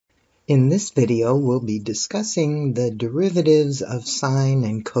In this video, we'll be discussing the derivatives of sine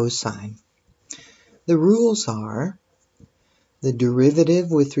and cosine. The rules are the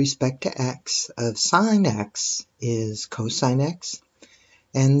derivative with respect to x of sine x is cosine x,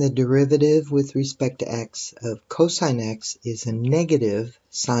 and the derivative with respect to x of cosine x is a negative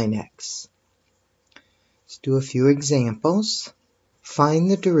sine x. Let's do a few examples. Find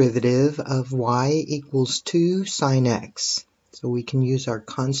the derivative of y equals 2 sine x. So we can use our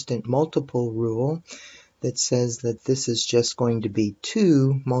constant multiple rule that says that this is just going to be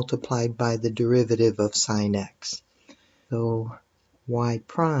 2 multiplied by the derivative of sine x. So y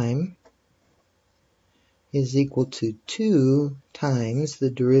prime is equal to 2 times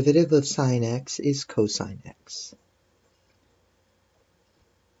the derivative of sine x is cosine x.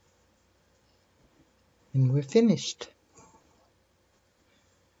 And we're finished.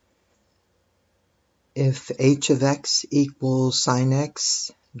 If h of x equals sine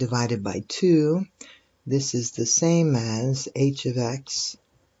x divided by 2, this is the same as h of x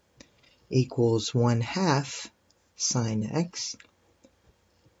equals 1/2 sine x.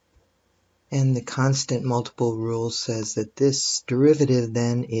 And the constant multiple rule says that this derivative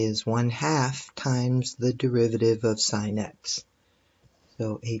then is 1/2 times the derivative of sine x.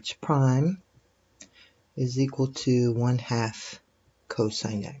 So h prime is equal to 1/2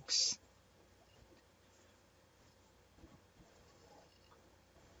 cosine x.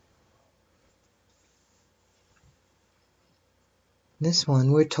 This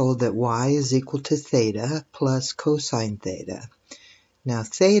one we're told that y is equal to theta plus cosine theta. Now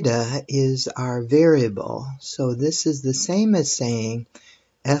theta is our variable, so this is the same as saying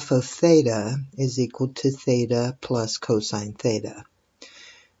f of theta is equal to theta plus cosine theta.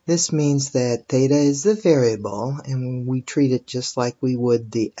 This means that theta is the variable, and we treat it just like we would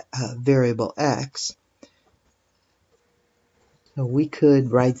the variable x. So we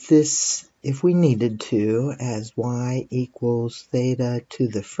could write this, if we needed to, as y equals theta to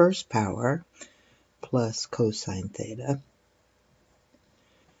the first power plus cosine theta.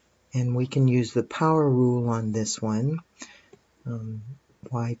 And we can use the power rule on this one.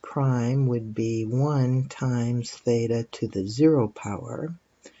 Y prime would be 1 times theta to the 0 power.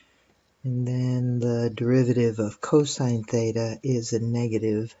 And then the derivative of cosine theta is a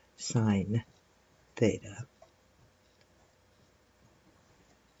negative sine theta.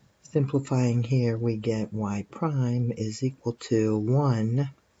 Simplifying here, we get y prime is equal to 1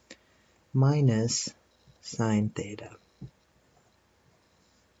 minus sine theta.